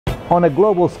On a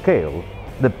global scale,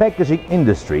 the packaging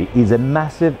industry is a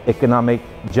massive economic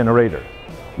generator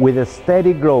with a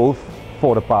steady growth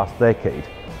for the past decade.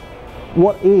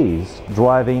 What is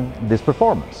driving this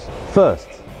performance? First,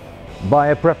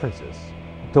 buyer preferences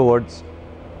towards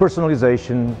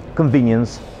personalization,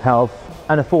 convenience, health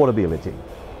and affordability.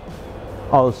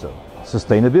 Also,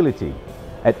 sustainability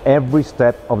at every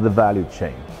step of the value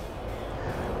chain.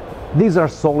 These are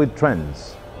solid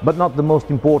trends, but not the most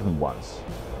important ones.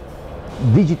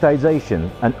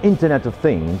 Digitization and Internet of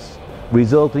Things,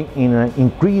 resulting in an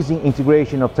increasing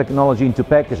integration of technology into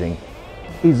packaging,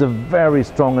 is a very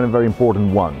strong and very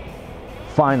important one.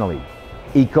 Finally,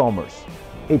 e-commerce.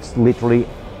 It's literally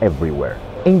everywhere.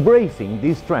 Embracing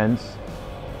these trends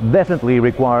definitely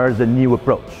requires a new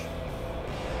approach.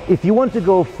 If you want to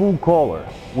go full color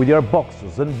with your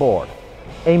boxes and board,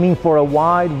 aiming for a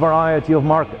wide variety of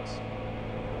markets,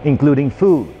 including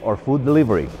food or food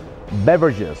delivery,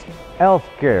 beverages,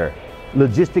 healthcare,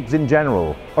 logistics in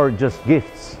general, or just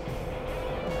gifts,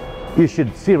 you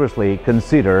should seriously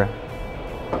consider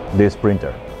this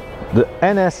printer. The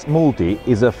NS Multi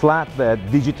is a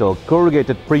flatbed digital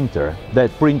corrugated printer that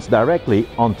prints directly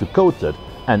onto coated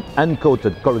and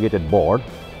uncoated corrugated board,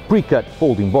 pre-cut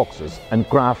folding boxes and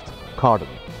craft carton.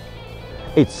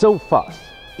 It's so fast,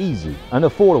 easy and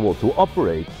affordable to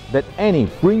operate that any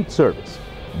print service,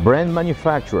 brand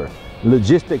manufacturer,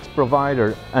 logistics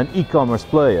provider and e-commerce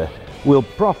player will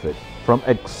profit from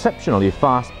exceptionally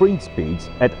fast print speeds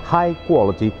at high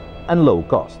quality and low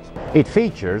cost. It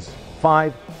features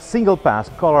 5 single-pass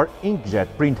color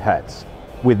inkjet print heads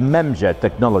with memjet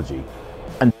technology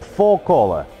and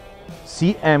 4-color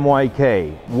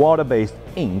CMYK water-based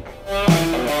ink.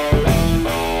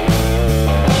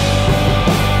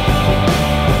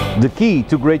 The key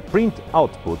to great print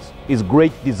outputs is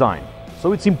great design,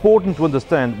 so it's important to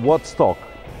understand what stock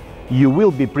you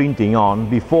will be printing on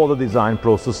before the design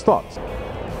process starts.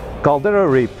 Caldera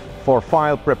rip for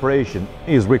file preparation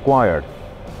is required,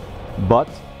 but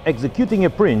executing a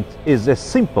print is as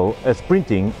simple as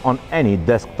printing on any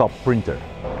desktop printer.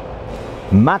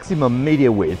 Maximum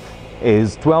media width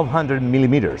is 1200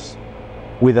 millimeters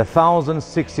with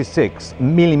 1066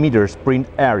 millimeters print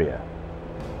area.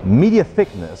 Media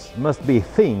thickness must be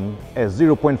thin as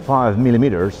 0.5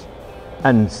 millimeters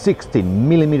and 16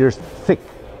 millimeters thick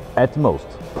at most.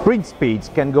 Print speeds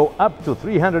can go up to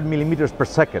 300 millimeters per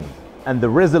second and the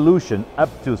resolution up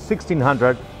to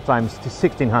 1600 times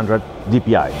 1600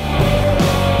 dpi.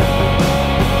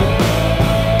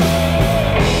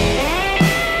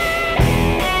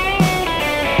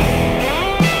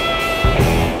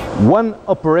 One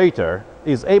operator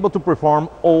is able to perform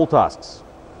all tasks,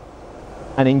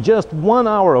 and in just 1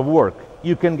 hour of work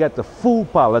you can get a full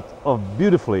pallet of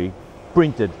beautifully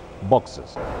printed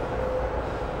boxes.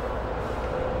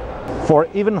 For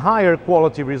even higher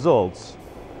quality results,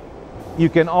 you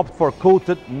can opt for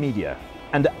coated media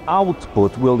and the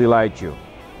output will delight you.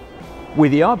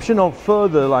 With the option of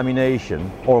further lamination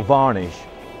or varnish,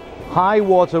 high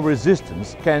water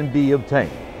resistance can be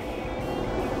obtained.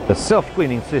 The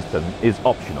self-cleaning system is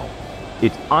optional.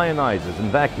 It ionizes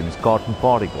and vacuums carton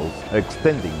particles,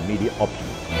 extending media options.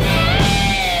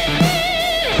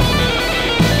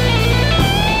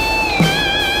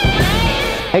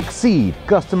 Exceed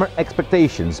customer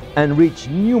expectations and reach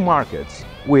new markets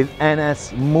with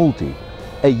NS Multi,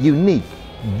 a unique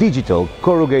digital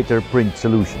corrugator print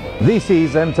solution. This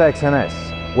is MTEX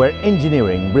NS, where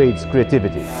engineering breeds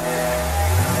creativity.